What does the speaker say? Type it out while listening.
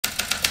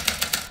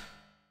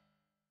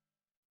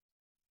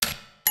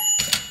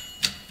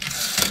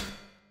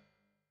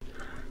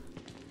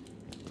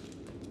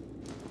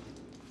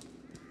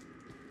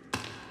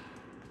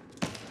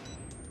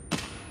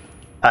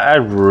I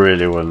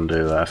really wouldn't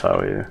do that if I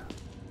were you.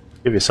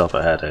 Give yourself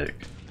a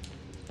headache.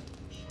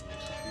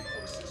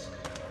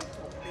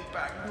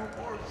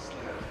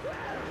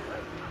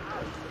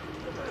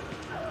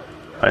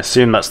 I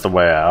assume that's the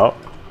way out.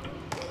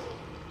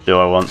 Do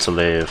I want to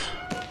leave?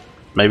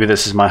 Maybe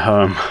this is my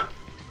home.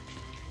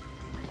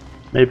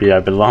 Maybe I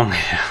belong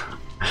here.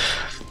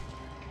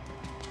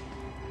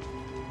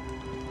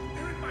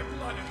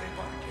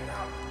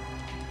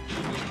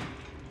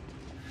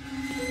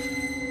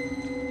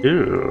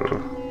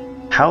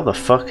 Ew. How the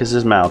fuck is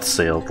his mouth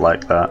sealed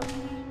like that?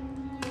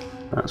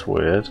 That's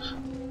weird.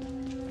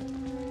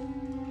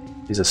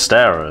 He's a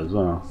starer as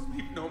well.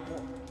 No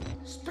more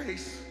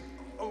space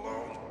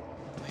alone.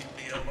 Leave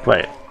me alone.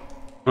 Wait,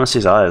 unless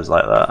his eyes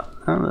like that.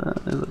 Oh,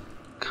 they look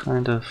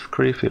kind of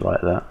creepy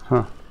like that,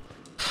 huh?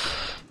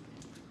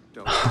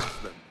 Don't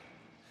trust them.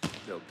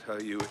 They'll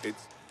tell you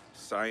it's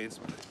science,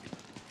 but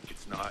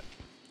it's not.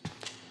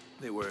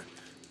 They were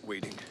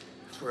waiting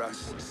for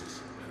us in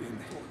space.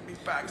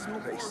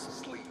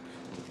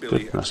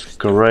 Billy, Goodness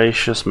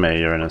gracious me,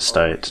 you're in a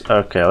state.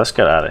 Okay, let's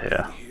get out of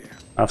here.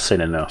 I've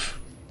seen enough.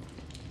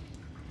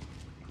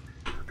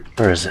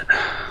 Where is it?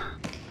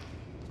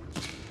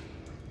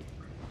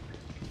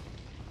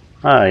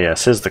 Ah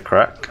yes, here's the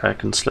crack. I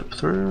can slip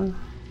through.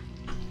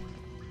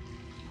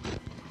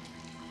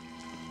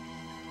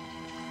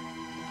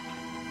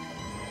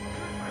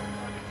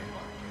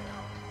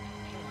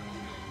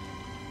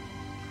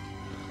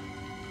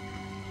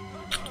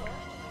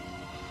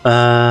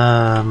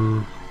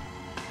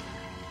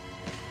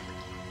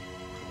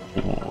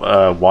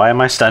 Why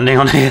am I standing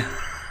on here?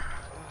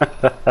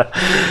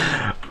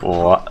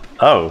 What?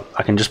 Oh,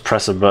 I can just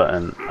press a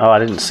button. Oh, I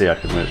didn't see I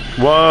could move.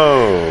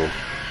 Whoa!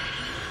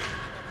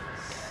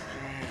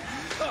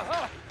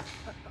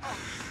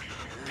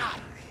 God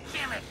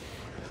damn it!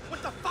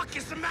 What the fuck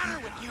is the matter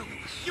with you?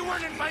 You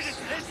weren't invited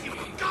to this, you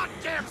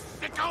goddamn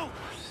sicko!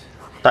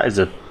 That is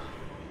a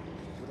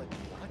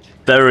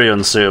very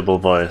unsuitable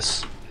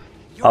voice.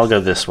 I'll go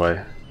this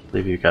way.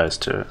 Leave you guys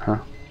to it, huh?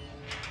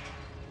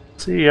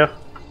 See ya.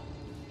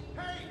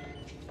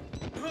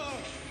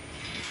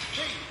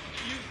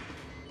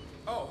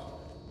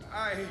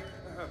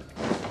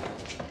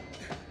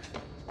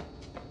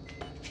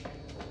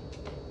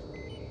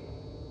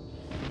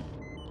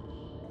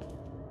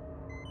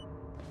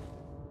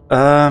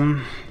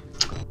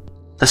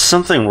 There's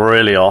something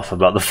really off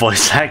about the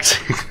voice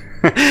acting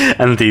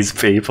and these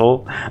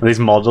people and these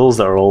models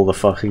that are all the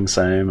fucking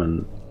same,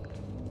 and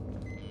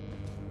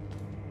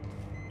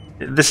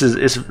this is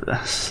it's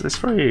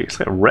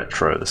like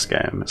retro, this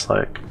game. It's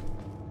like,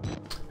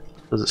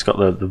 because it's got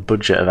the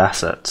budget of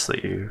assets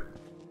that you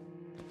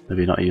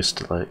maybe not used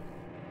to like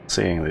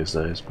seeing these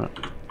days, but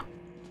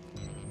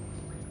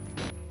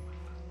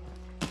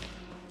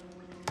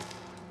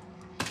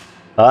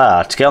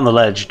to get on the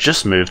ledge,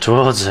 just move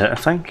towards it.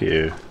 Thank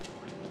you.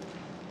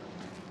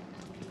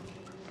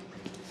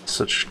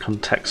 Such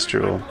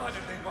contextual.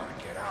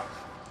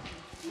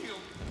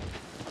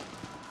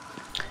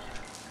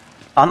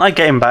 Aren't I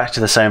getting back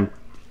to the same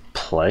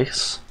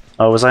place?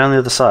 Oh, was I on the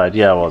other side?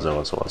 Yeah, I was.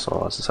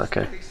 It's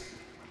okay.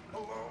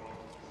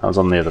 I was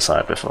on the other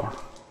side before.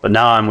 But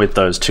now I'm with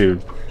those two.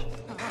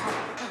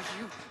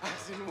 I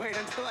didn't wait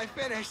until I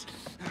finished.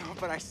 Oh,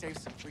 but I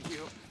saved some for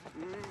you.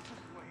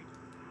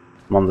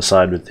 I'm on the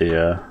side with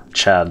the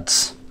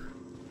Chads.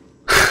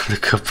 The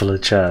couple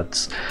of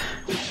Chads.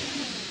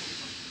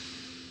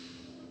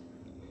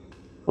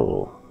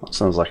 Oh, that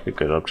sounds like a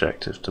good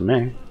objective to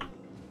me.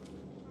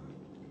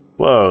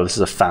 Whoa, this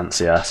is a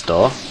fancy ass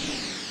door.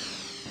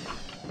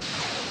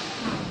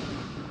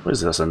 What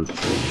is this? Like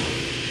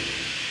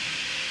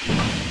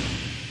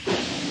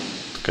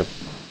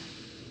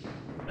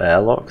a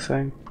airlock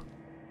thing?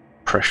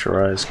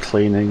 Pressurized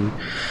cleaning.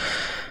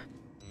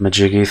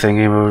 Majiggy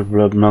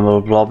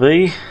thingy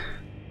blobby.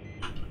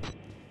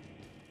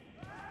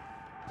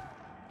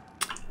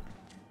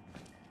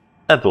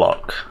 A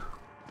block.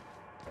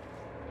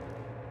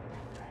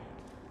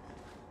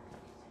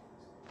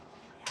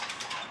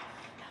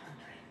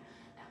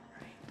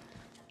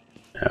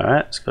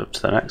 Alright, let's go up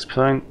to the next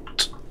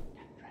point.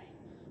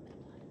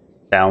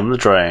 Down the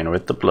drain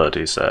with the blood,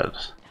 he said.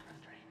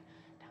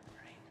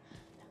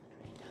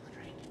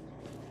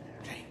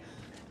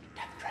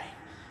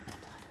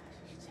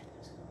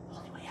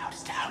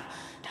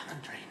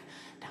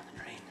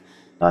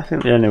 I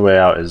think the only way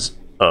out is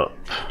up.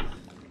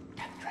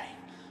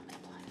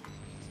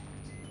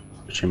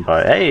 Switching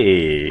by.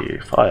 Hey,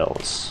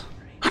 files.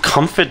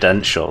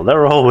 Confidential.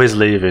 They're always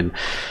leaving.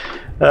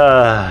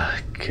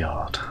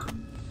 God.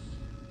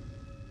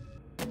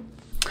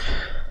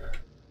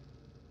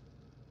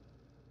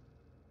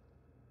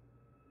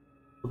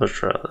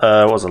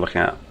 What was I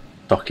looking at?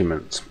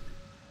 Documents.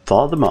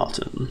 Father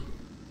Martin.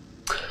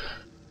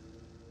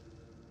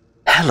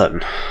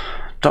 Helen.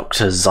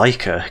 Dr.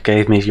 Zyker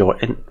gave me your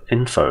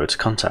info to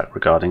contact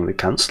regarding the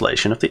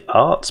cancellation of the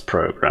arts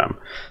program.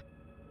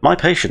 My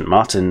patient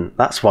Martin,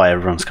 that's why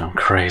everyone's gone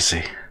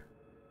crazy.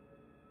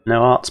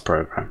 No arts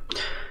program.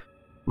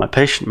 My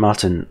patient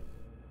Martin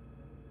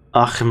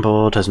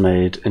Archambaud has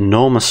made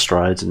enormous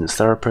strides in his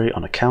therapy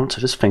on account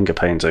of his finger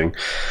painting.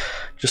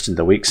 Just in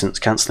the week since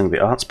cancelling the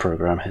arts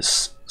program,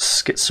 his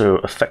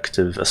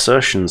schizo-affective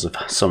assertions of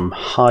some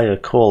higher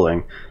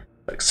calling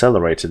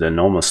accelerated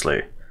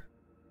enormously.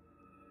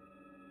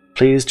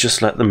 Please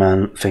just let the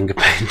man finger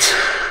paint.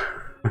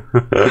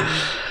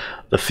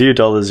 The few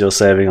dollars you're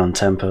saving on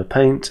temper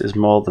paint is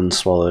more than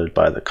swallowed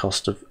by the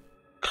cost of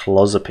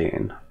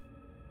clozapine.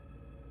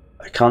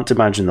 I can't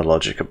imagine the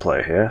logic at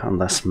play here,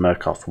 unless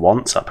Murkoff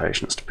wants our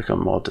patients to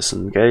become more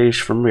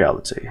disengaged from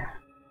reality.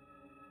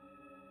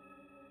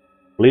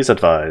 Please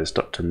advise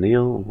Dr.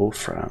 Neil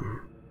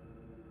Wolfram.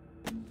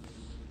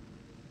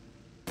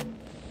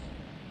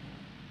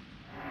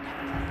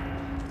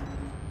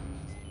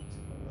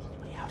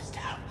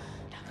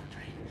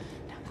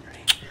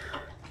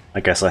 I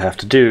guess I have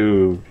to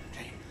go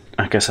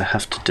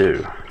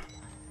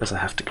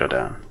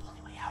down.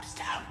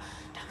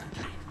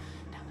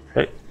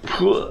 Hey.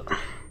 I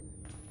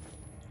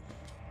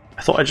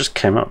thought I just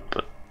came up,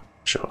 but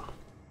sure.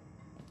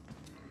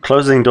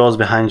 Closing doors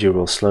behind you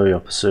will slow your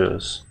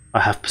pursuers.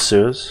 I have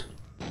pursuers?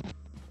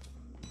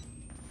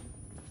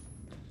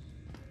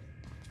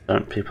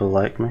 Don't people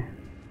like me?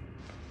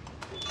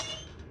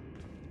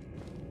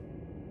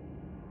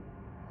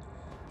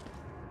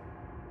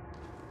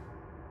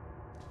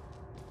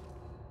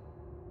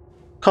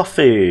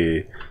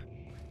 Coffee!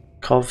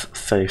 Cov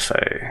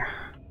Feifei.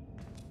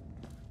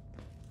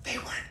 They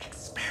weren't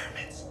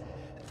experiments.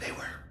 They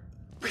were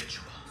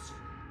rituals.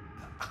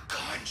 A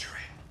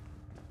conjuring.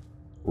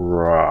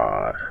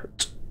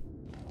 Right.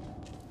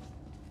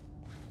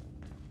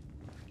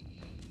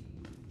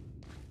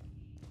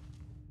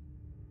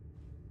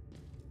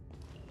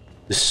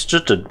 This is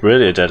just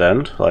really a dead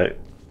end. Like,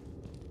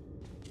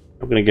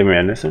 not gonna give me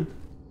anything.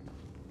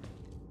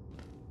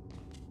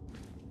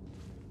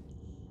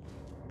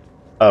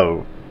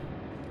 Oh.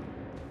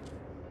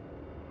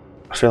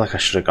 I feel like I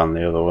should have gone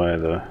the other way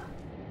though.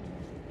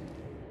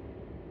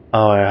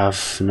 Oh, I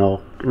have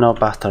no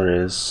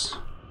batteries.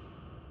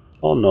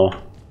 Oh no.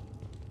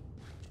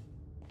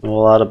 I'm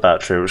all out of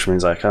battery, which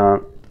means I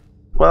can't.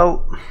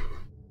 Well,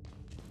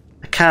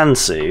 I can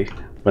see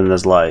when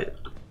there's light.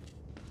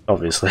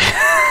 Obviously.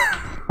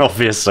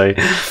 Obviously.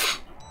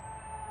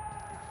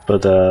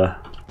 But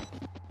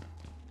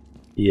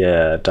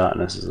yeah,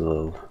 darkness is a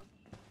little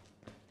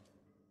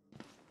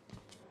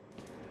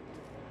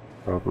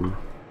problem.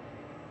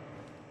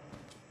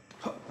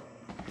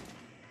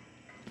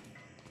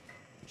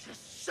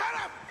 Just shut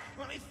up!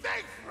 Let me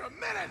think for a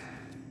minute!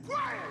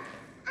 Quiet!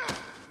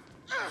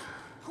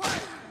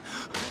 Quiet!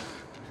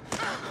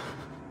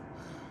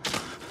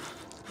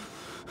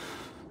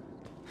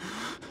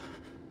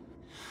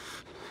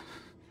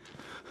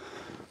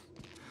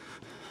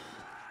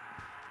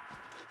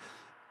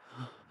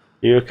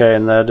 You okay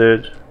in there,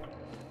 dude?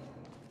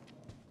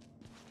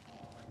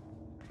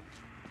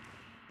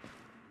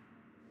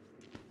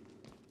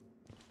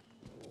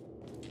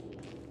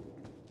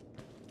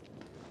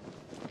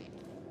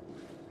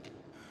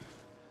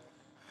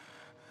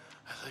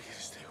 I'd like you to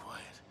stay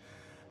quiet.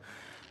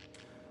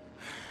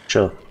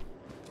 Sure.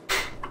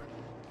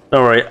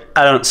 Don't worry,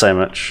 I don't say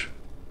much.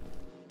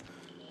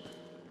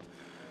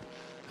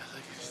 I'd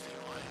like you to stay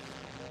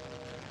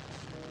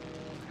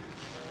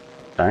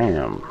quiet.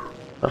 Damn.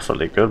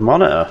 Definitely good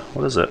monitor.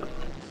 What is it?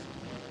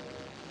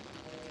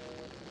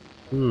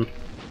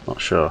 Not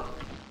sure.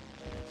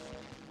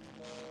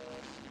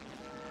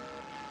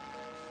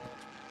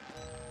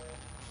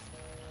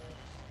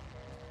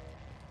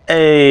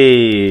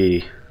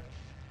 Hey!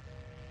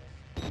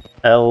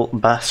 El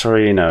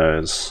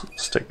Basserinos.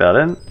 Stick that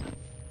in.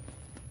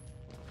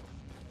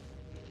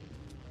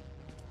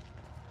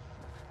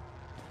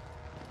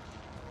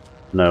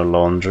 No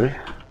laundry.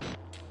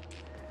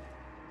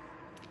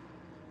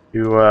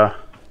 You,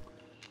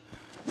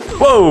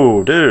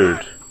 Whoa,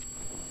 dude!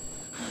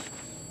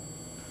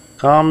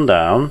 Calm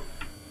down.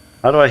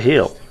 How do I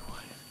heal?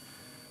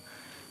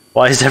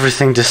 Why is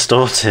everything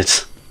distorted?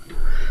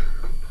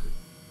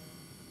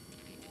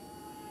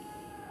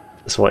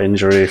 That's what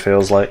injury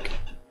feels like.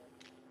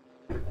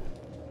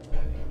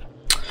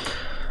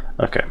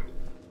 Okay.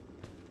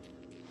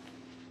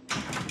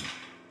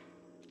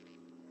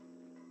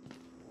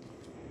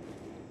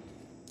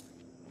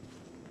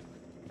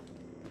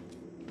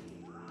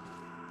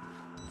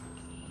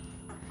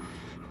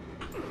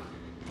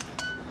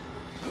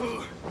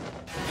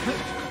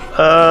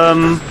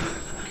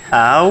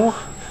 Ow?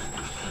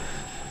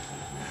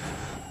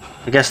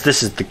 I guess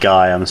this is the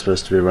guy I'm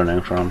supposed to be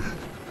running from.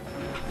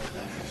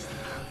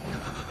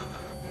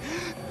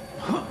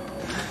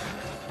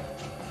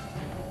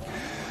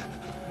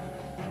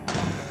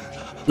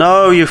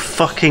 No, you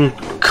fucking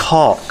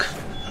cock.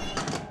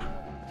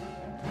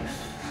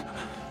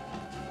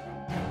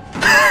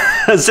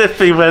 As if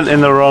he went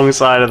in the wrong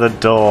side of the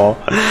door.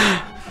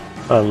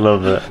 I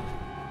love it.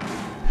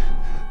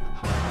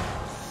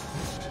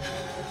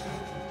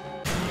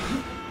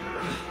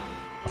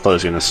 I thought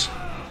he was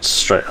gonna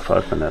straight up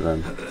open it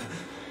then.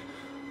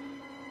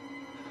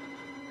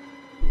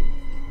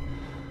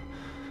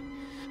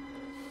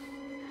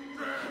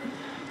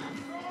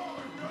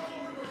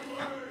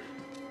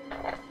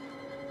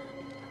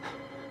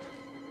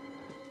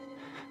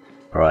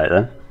 Alright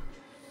then.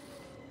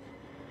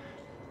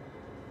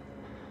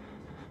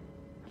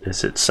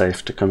 Is it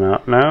safe to come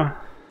out now?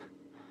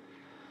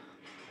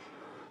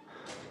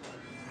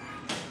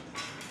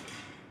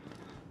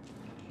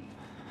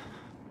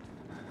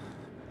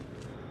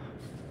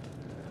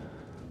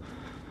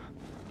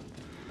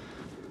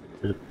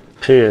 It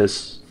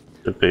appears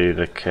to be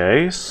the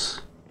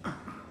case. Am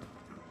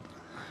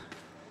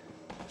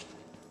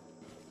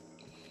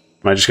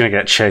I just gonna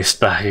get chased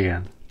back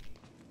again?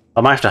 I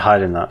might have to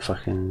hide in that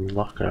fucking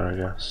locker, I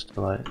guess,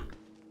 to like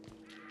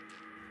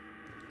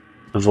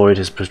avoid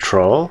his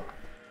patrol.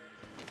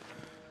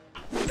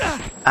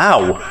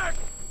 Ow!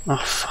 Oh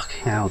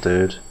fucking hell,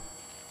 dude.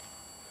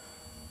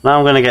 Now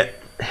I'm gonna get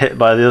hit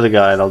by the other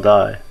guy and I'll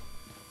die.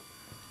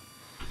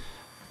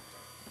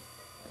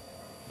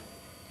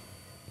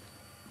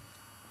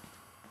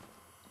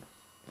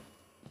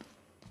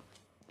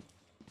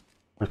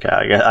 Okay,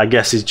 I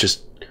guess he's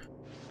just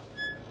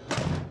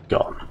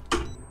gone.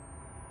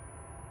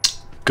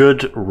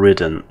 Good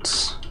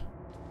riddance.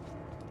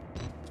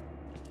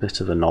 Bit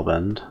of a knob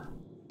end.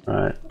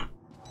 Right.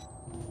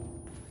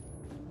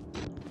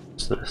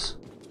 What's this?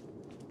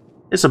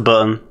 It's a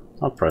button.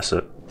 I'll press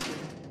it.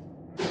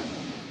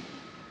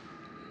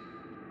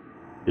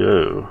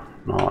 Yo,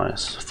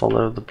 nice.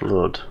 Follow the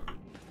blood.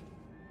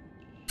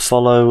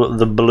 Follow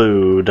the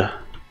blood.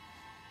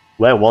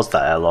 Where was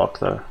that airlock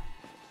though?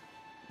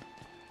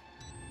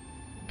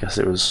 Guess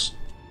it was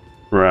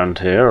around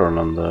here or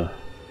on the...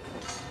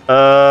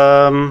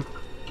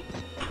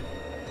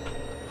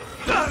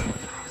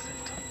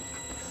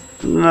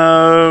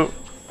 No.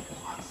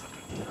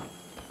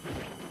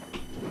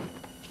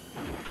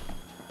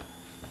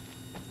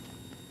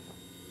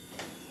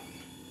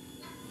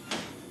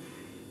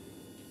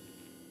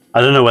 I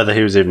don't know whether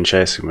he was even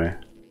chasing me.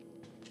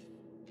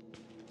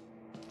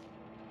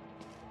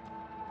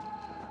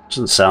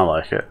 Doesn't sound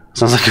like it.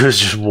 Sounds like he was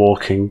just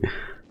walking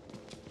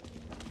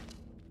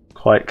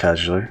quite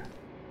casually.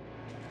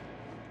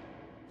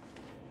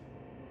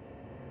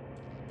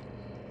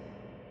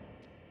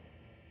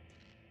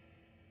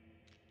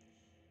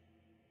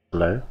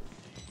 Hello?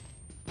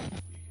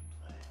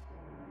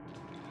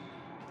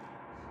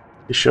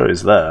 You sure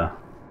he's there?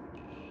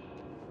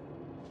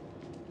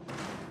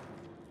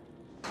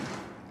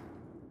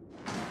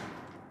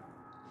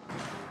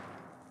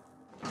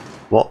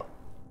 What?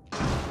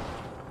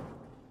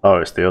 Oh,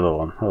 it's the other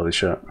one. Holy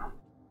shit.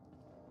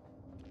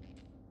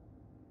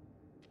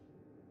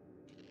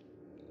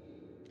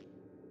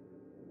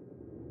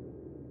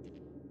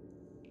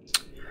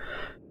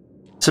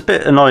 It's a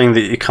bit annoying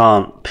that you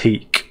can't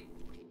peek,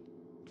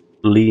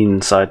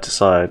 lean side to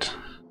side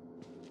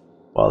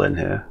while in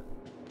here.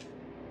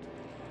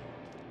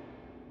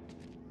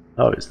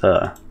 Oh, it's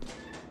there.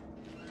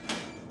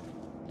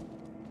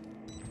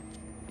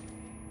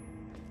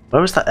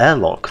 Where was that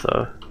airlock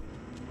though?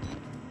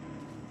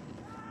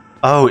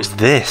 Oh, it's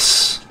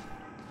this.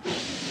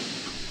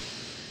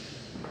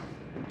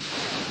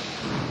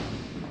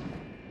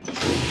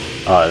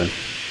 Alright then.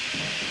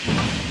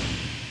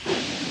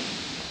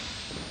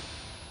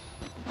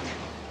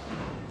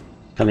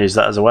 Can I use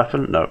that as a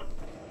weapon? No.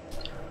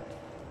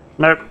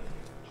 Nope.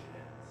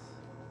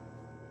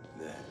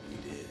 That we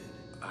did.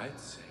 I'd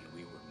say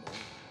we were more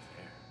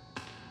fair.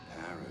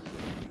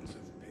 Paragons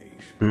of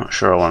patience. I'm not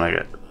sure I want to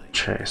get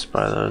chased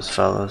by those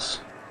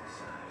fellas.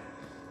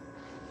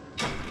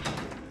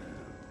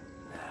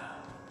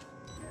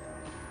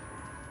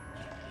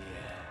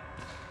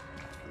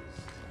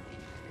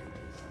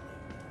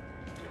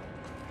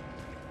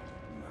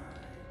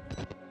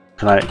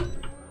 Can I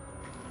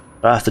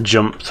have to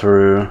jump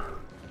through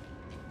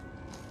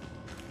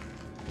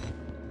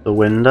the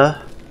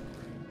window?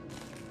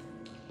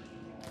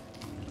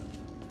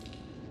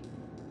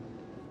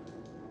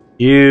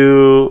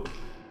 You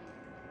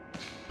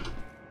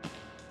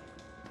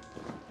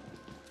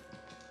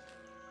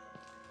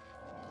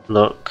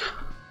look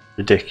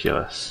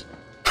ridiculous.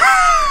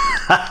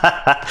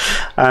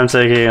 I'm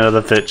taking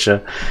another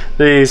picture.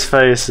 These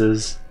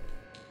faces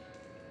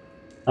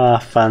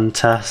are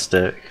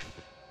fantastic.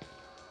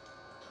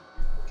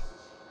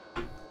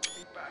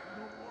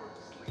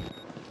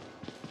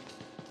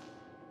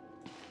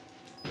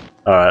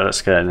 Alright,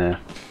 let's get in here.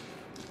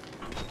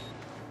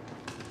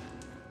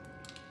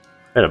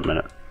 Wait a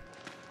minute.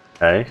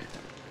 Okay.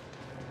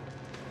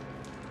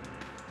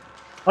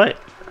 Wait.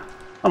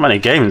 Not many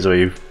games where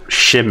you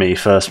shimmy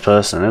first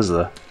person, is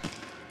there?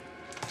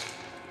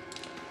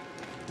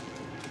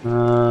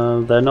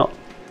 They're not.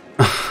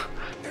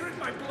 They're in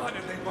my blood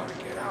and they want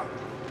to get out.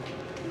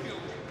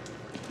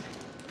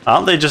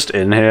 Aren't they just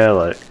in here?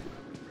 Like.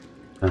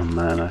 Oh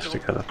man, I have to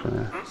get up in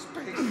here.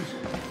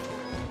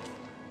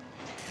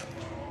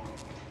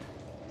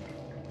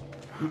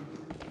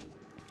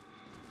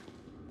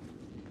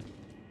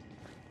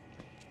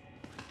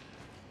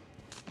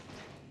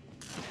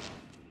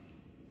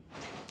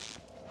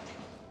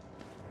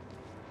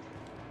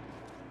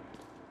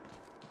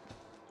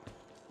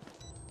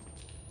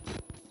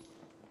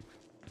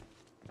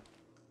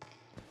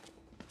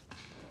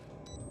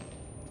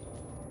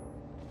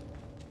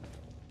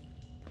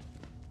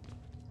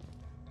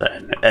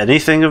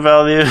 Anything of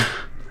value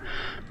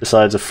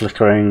besides a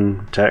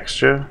flickering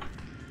texture?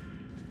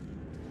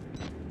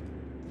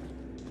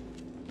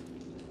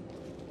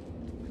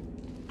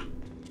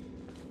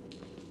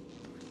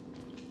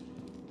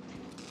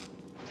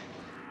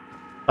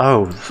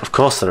 Oh, of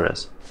course there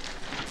is.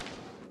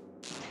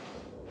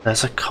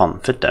 There's a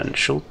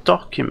confidential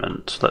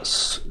document.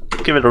 Let's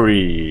give it a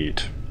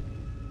read.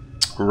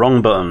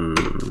 Wrong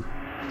button.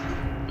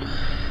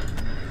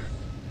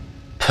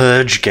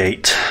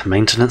 Purgegate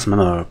maintenance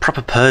memo.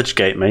 Proper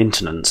Purgegate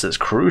maintenance is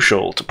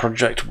crucial to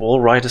Project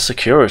Wallrider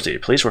security.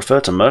 Please refer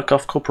to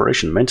Murkoff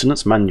Corporation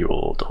Maintenance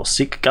Manual or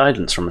seek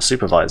guidance from a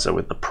supervisor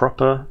with the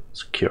proper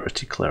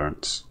security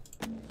clearance.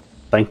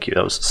 Thank you,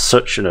 that was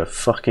such a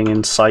fucking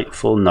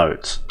insightful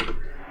note.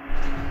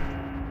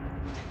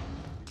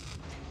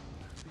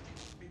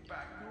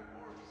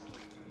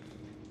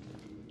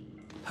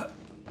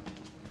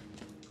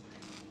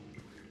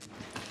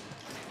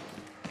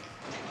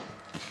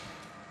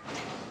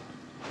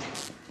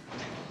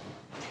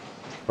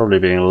 Probably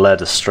being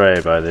led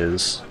astray by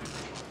these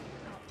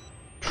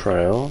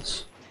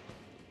trails.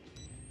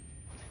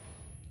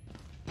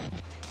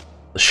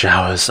 The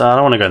showers. I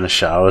don't want to go in the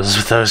showers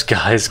with those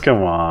guys.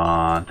 Come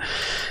on.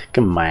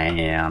 Come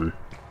on.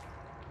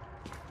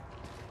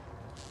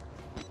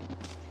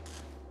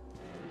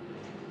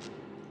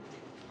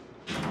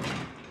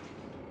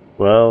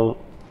 Well,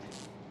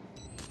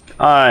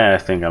 I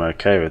think I'm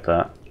okay with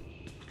that.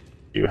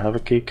 Do you have a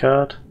key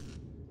card?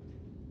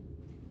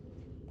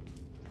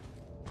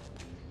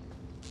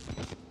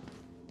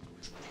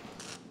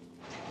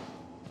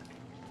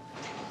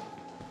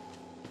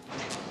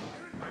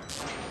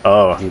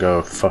 Oh, I can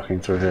go fucking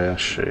through here.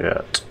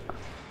 Shit.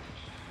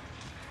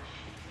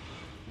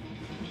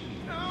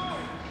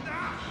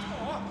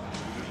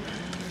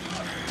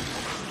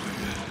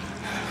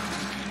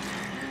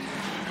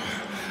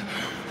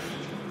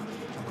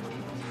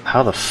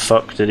 How the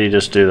fuck did he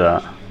just do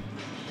that?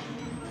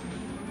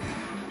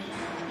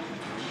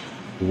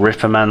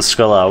 Rip a man's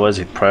skull out. Was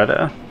he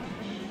Predator?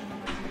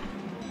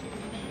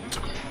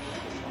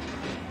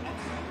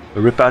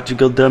 Rip out your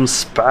goddamn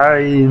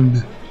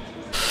spine.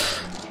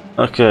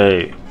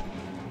 Okay.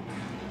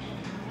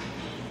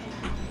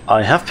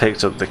 I have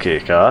picked up the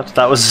keycard.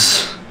 That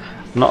was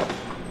not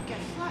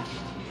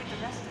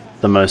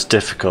the most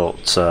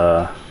difficult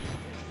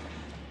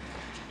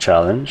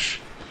challenge.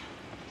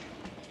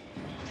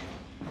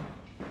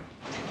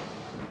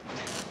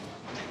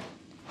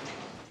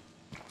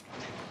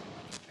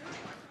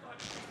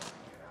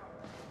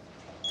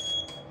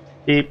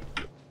 Beep.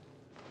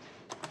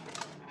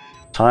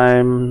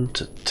 Time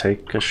to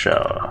take a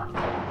shower.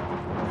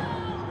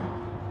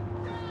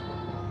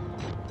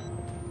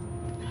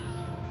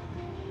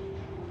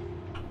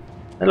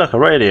 Hey look, a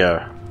radio.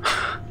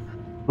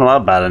 Not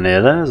that bad in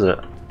here then, is it?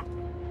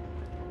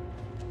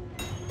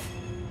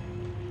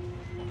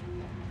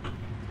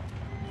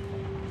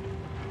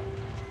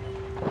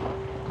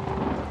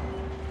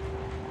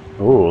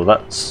 Oh,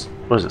 that's...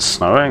 what is it,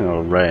 snowing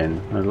or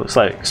rain? It looks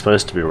like it's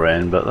supposed to be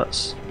rain, but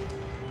that's...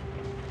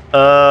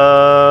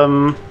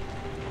 Oh.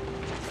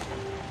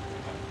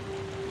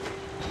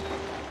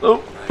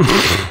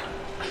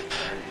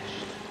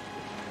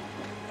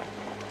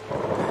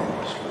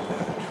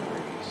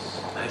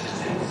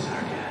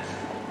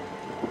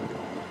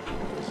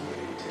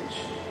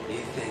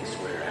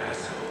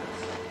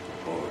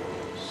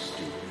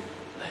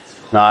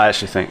 No, I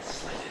actually think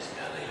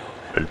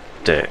you're a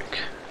dick.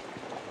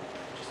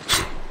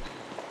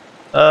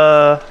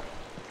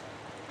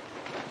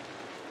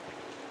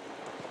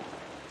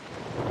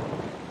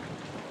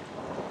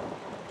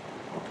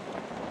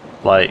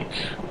 Like,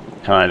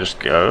 can I just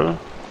go?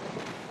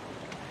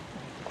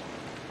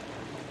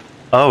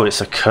 Oh, it's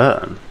a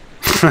curtain.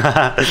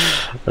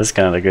 That's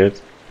kind of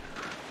good.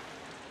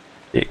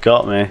 It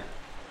got me.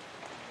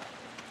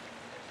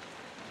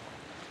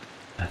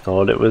 I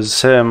thought it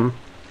was him.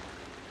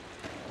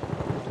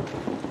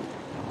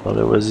 Thought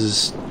it was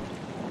his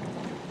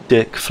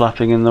dick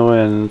flapping in the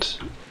wind.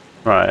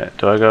 Right,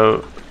 do I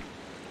go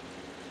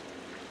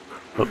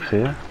up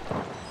here?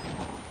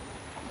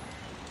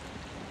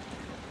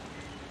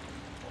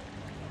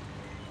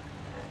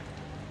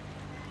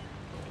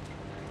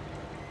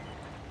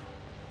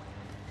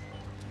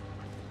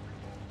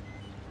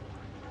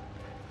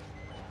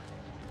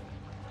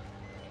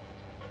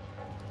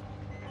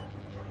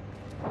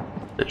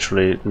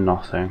 Literally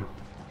nothing.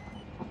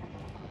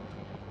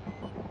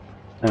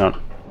 Hang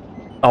on.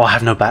 Oh, I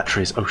have no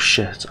batteries. Oh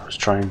shit, I was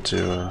trying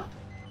to...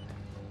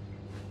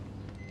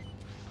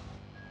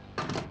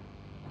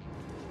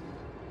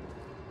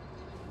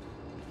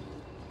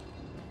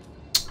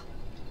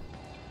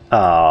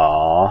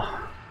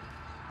 Ah,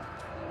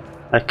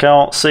 I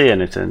can't see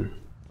anything.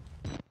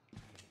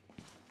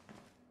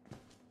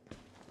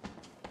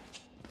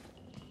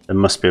 There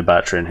must be a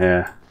battery in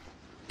here,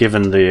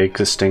 given the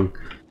existing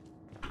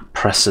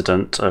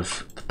precedent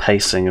of the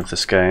pacing of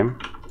this game.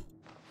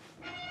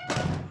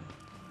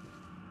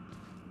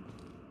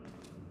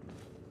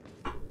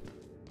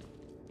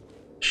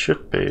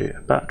 Should be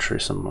a battery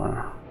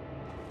somewhere.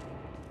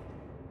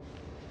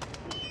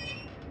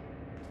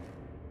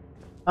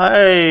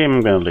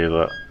 I'm gonna leave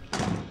it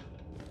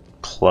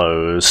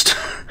closed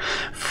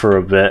for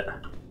a bit.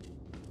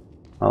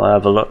 I'll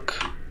have a look.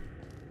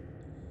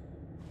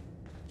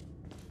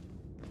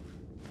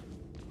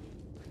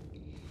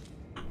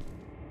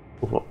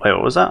 Wait,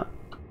 what was that?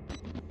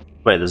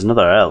 Wait, there's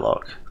another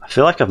airlock. I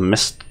feel like I've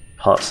missed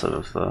parts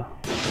of the...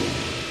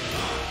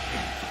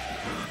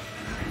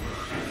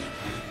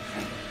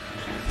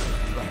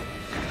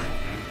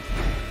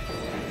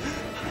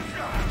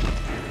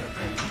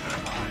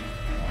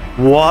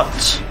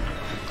 What?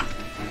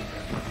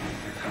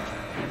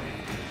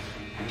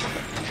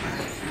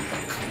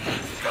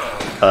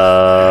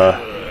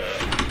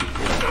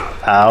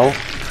 Ow.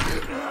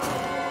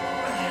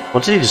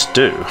 What did he just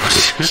do? Did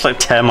he just like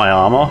tear my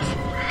arm off?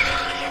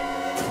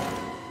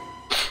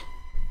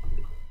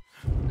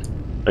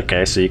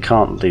 Okay, so you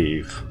can't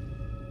leave.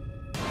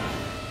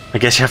 I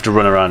guess you have to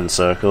run around in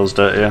circles,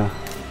 don't you?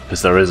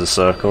 Because there is a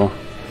circle.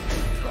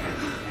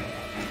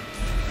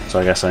 So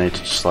I guess I need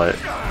to just like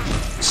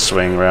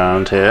swing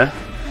round here.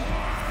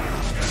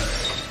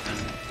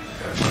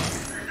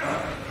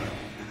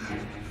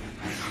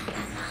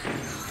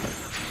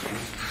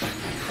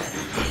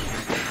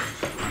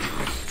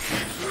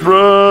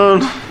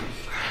 Run!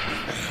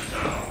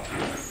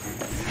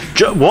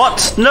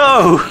 What?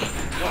 No!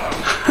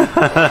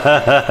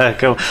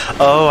 Go.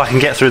 Oh, I can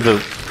get through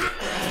the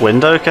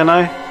window, can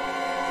I?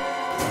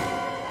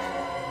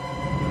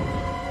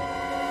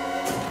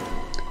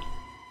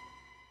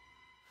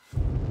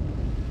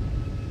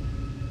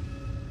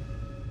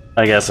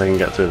 I guess I can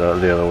get through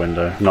the other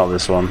window, not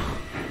this one.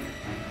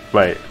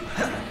 Wait,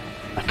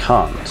 I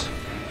can't.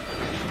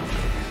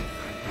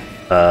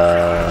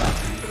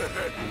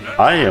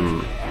 I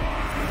am...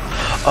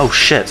 Oh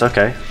shit,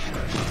 okay.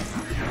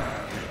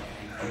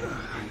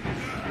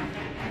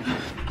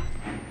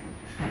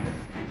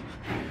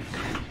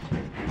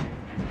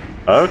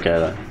 Okay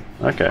then,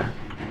 okay.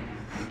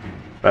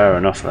 Fair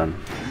enough then.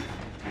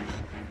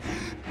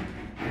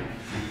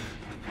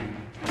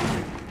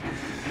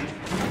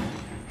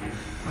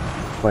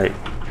 Wait.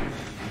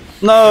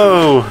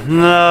 No!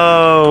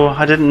 No!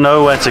 I didn't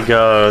know where to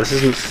go. This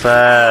isn't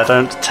fair.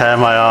 Don't tear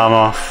my arm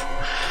off.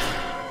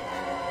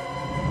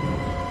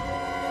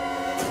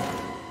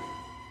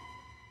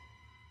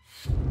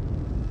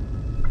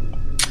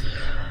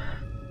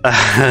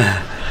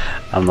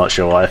 I'm not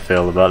sure what I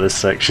feel about this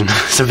section.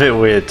 It's a bit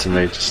weird to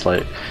me, just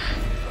like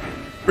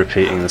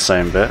repeating the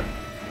same bit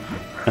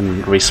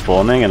and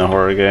respawning in a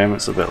horror game.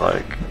 It's a bit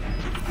like,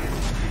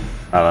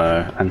 I don't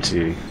know,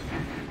 anti...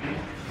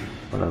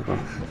 whatever.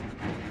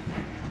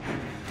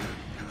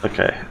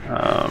 Okay,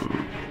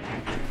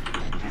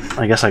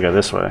 I guess I go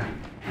this way.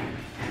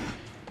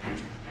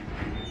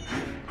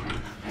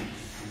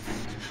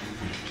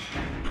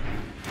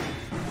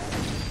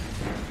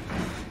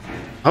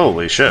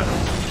 Holy shit.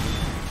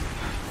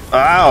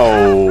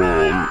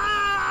 Ow!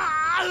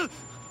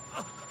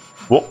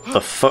 What the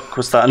fuck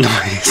was that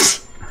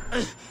noise?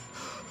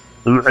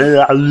 Did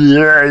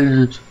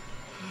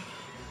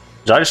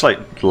I just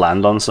like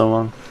land on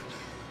someone?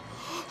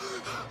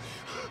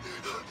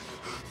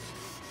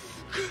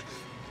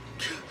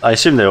 I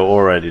assume they were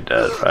already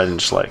dead, but I didn't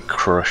just like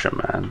crush a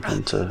man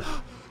into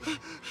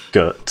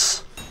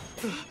guts.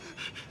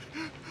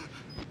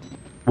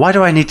 Why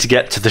do I need to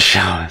get to the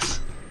showers?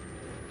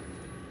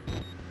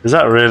 Is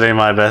that really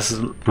my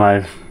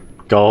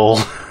goal?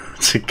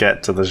 To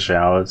get to the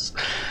showers?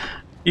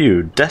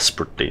 You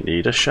desperately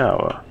need a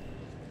shower.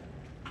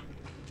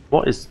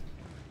 What is...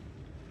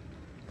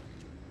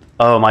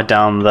 Oh, am I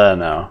down there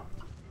now?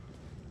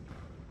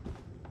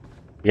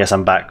 I guess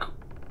I'm back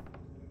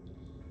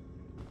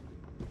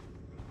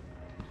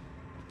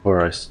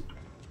where I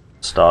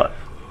start.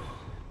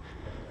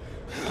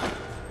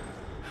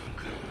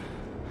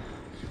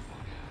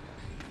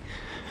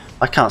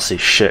 I can't see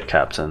shit,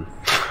 Captain.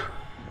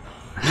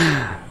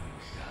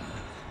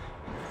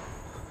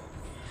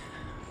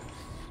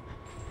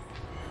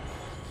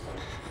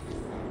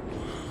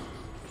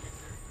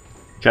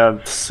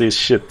 Can't see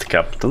shit,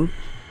 Captain.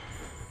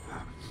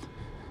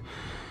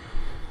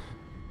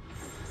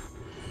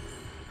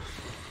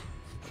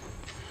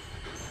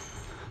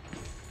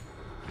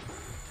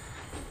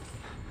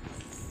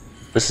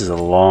 This is a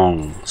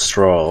long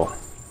stroll.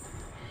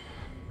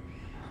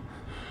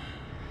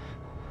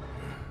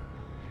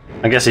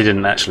 I guess he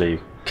didn't actually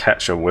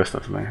catch a whiff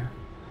of me.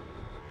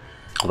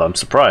 Although I'm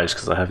surprised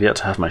because I have yet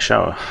to have my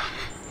shower.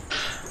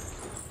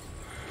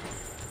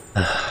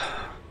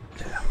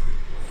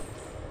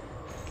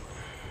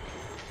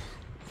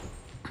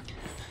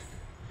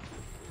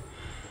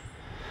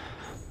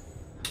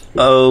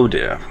 Oh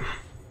dear.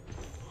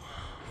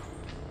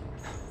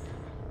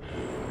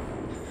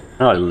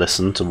 I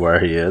listen to where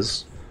he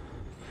is.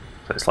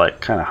 So it's like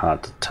kind of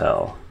hard to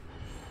tell.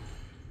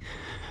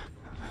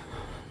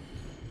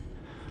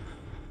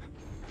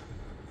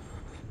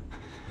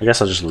 I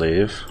guess I'll just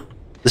leave.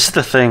 This is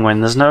the thing,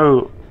 when there's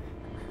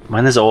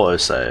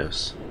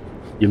autosaves,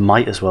 you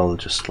might as well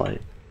just like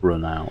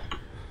run out.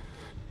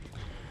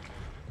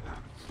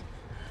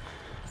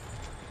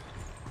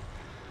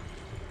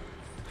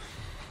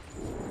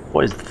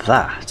 What is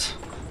that?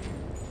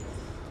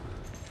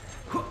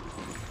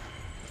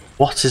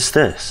 What is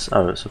this?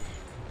 Oh, it's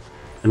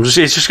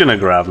just gonna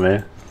grab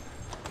me.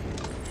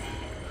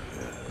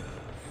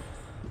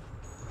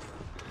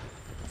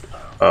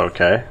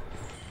 Okay.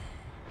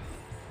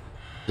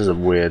 This is a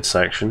weird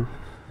section.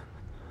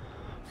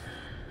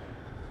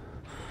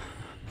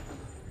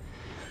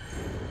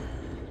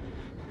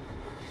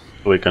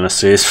 We're gonna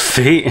see his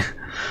feet.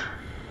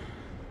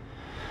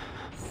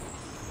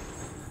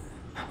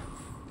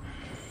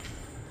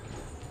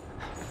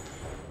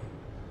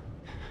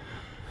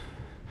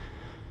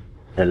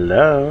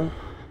 Hello?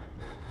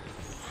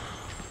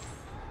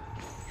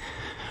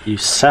 You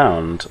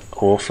sound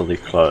awfully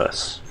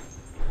close.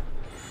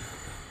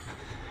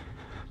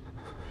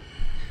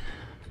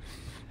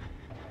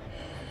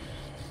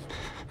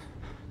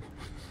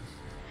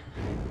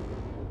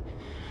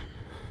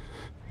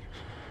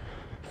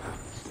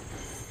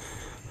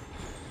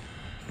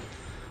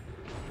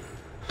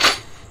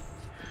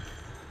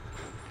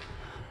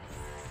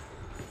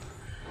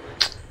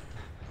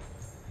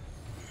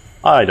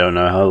 I don't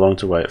know how long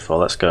to wait for.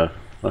 Let's go.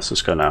 Let's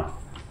just go now.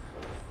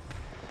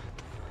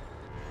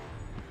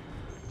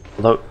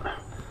 Although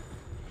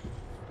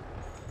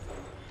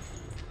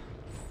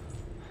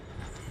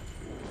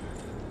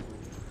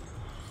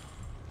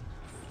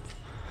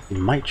he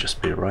might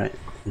just be right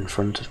in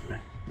front of me.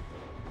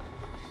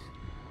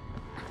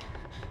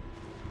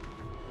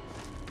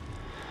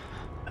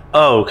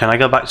 Oh, can I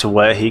go back to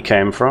where he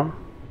came from?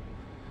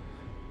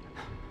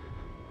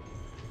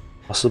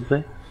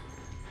 Possibly.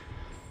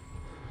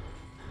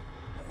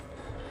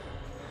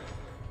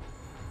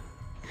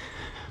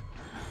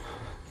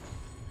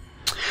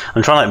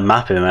 I'm trying to like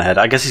map it in my head.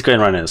 I guess he's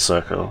going around in a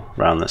circle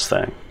around this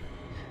thing.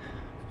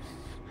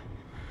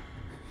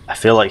 I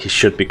feel like he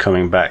should be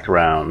coming back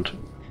round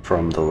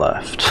from the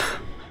left,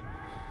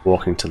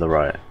 walking to the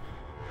right,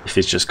 if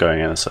he's just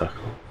going in a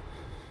circle.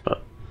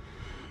 But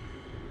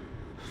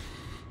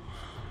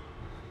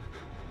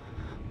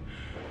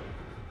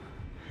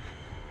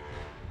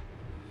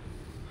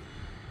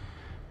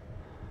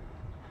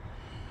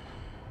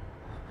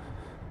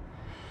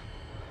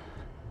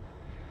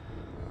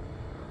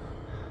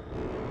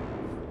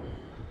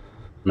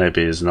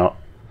maybe he's not.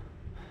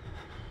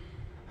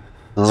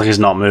 Looks like he's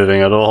not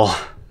moving at all.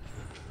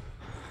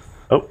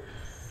 Oh.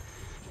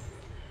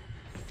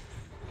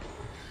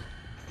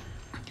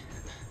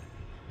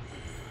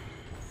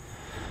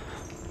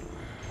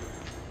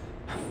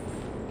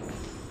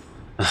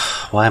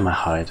 Why am I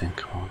hiding?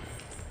 Come on.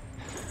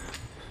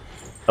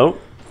 Oh.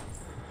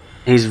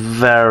 He's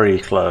very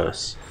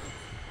close.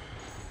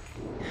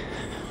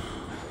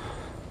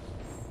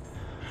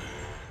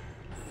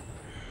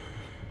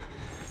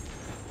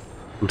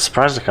 I'm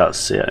surprised I can't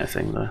see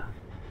anything though.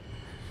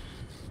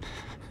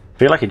 I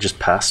feel like he just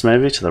passed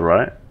maybe to the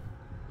right.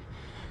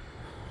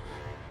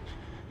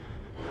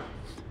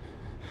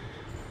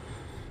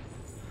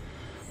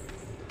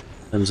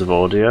 In terms of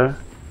audio.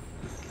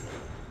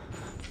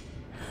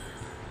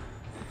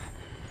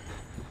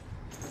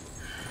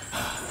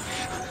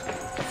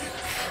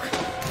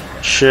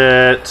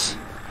 Shit.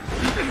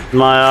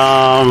 My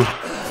arm.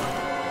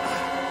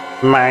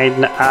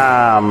 Mein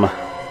Arm.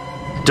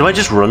 Do I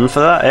just run for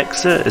that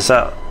exit? Is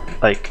that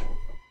like,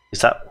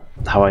 is that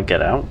how I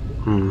get out?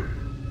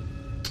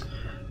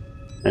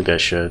 Maybe I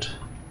should.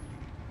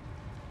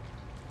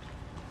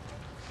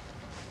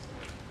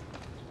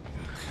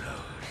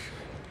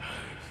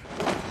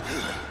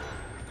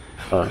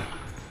 Oh.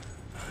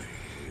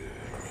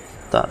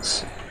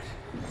 That's...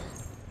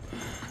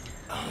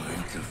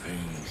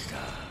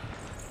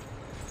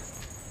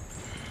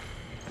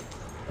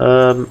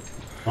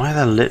 why are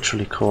there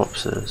literally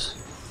corpses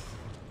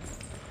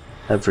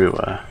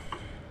everywhere?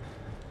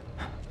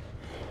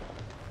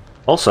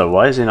 Also,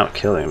 why is he not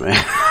killing me?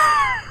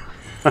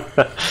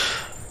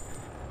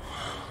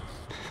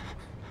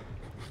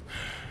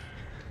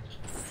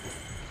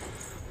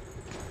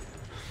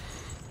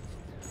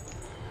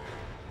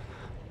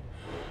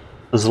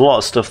 There's a lot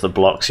of stuff that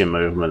blocks your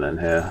movement in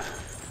here.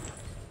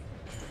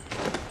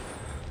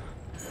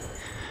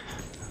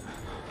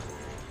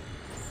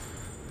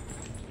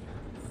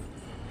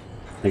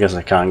 I guess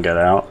I can't get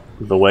out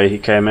the way he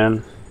came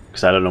in,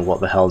 because I don't know what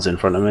the hell's in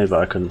front of me,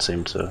 but I couldn't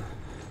seem to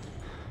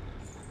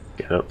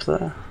get up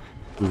there.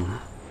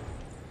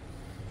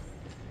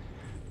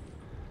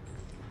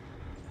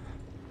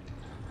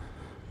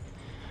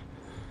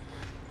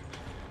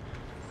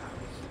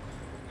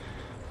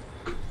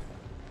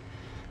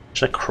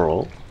 Should I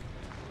crawl?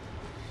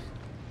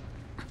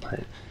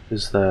 Like,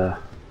 is there...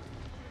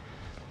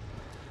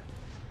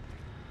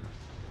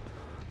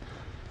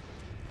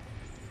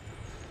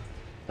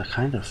 They're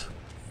kind of...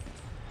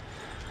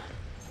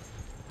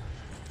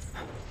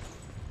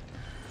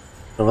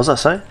 What does that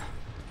say?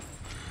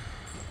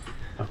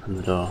 Open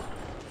the door.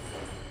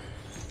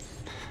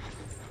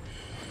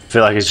 I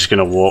feel like he's just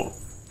gonna walk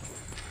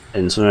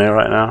into me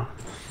right now.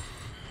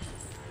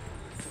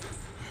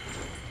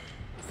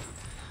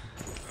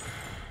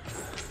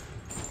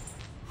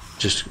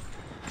 Just...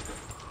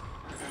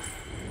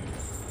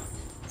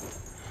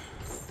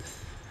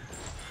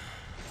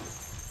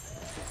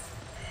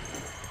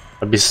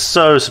 I'd be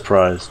so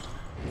surprised.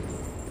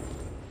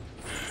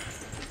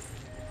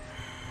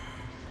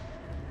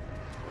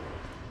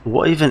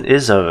 What even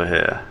is over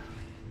here?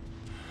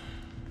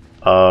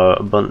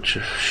 A bunch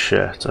of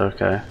shit,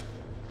 okay.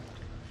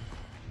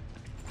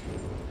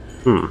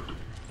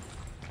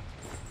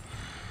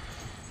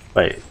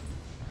 Wait.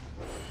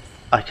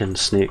 I can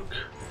sneak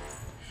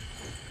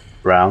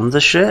round the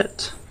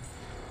shit?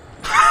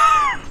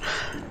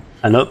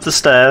 And up the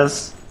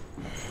stairs.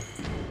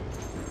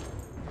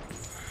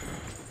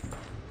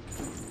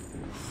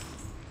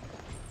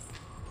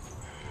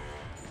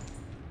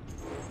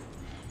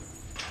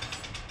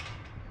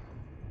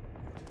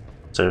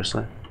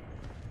 Seriously?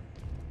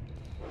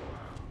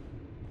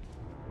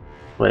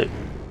 Wait.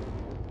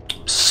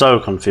 I'm so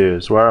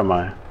confused. Where am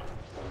I?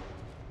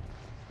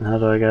 How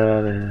do I get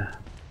out of here?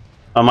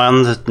 Am I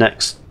on the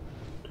next?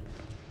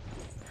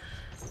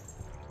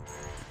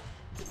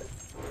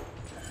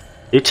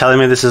 Are you telling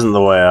me this isn't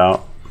the way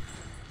out?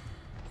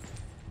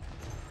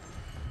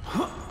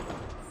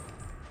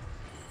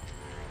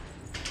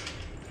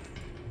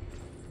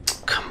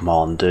 Come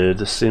on, dude.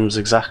 This seems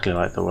exactly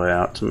like the way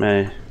out to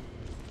me.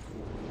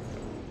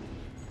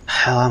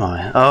 Hell am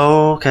I?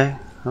 Oh, okay.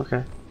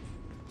 Okay.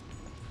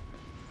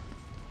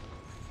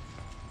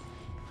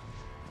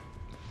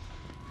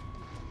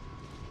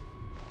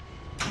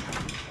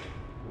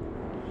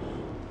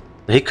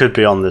 He could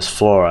be on this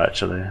floor,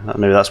 actually.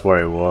 Maybe that's where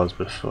he was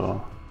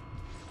before.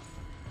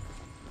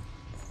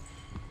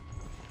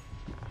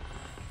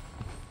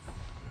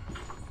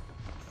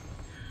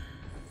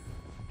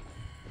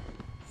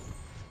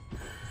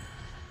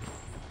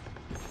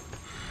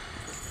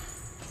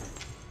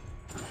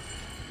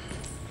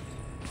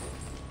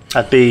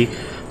 I'd be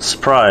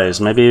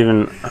surprised, maybe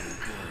even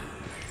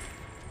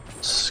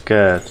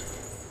scared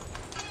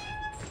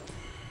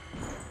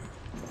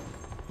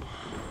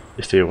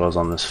if he was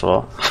on this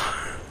floor.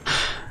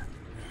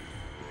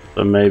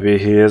 But maybe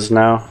he is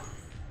now.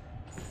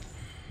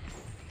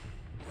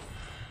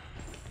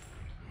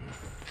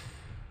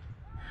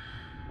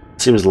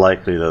 Seems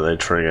likely that they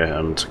trigger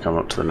him to come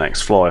up to the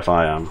next floor if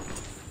I am.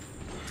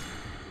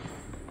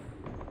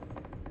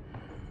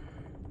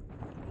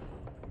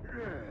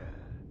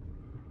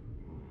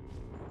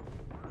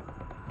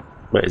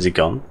 Wait, is he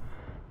gone?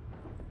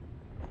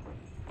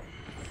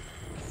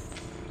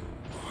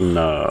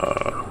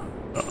 No.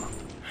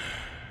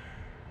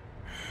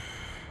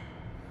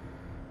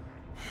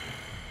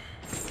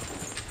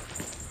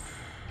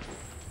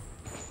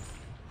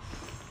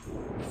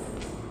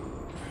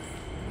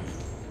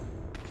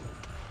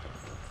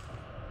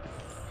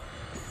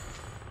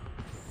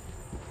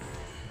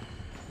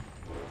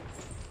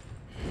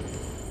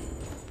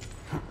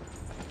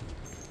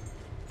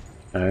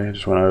 Okay, I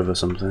just went over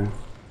something.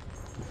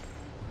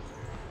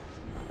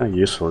 Kind of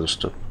useful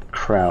just to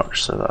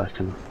crouch so that I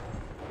can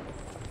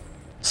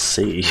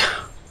see.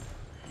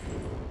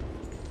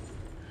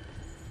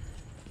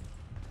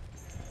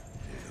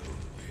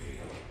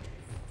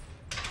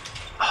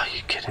 Are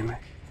you kidding me?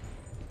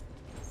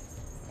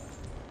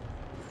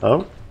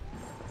 Oh?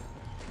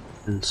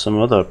 In some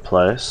other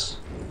place.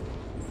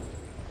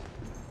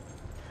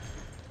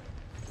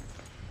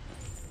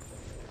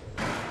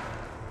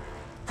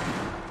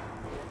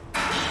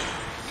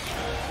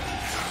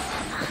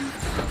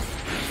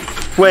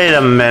 Wait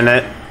a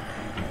minute.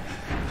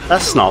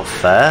 That's not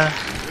fair.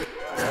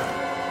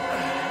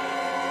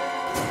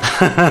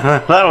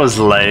 That was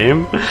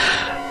lame.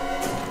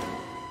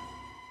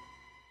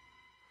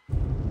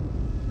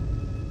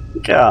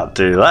 Can't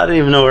do that. I didn't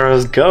even know where I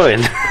was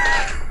going.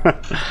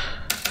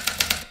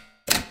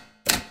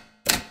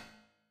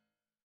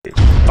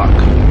 Fuck.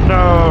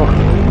 No.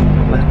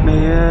 Let me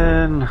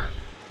in.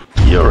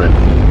 Urine.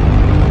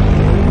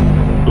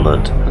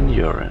 Blood and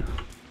urine.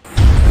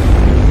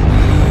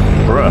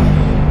 Bruh.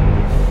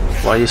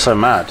 Why are you so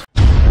mad?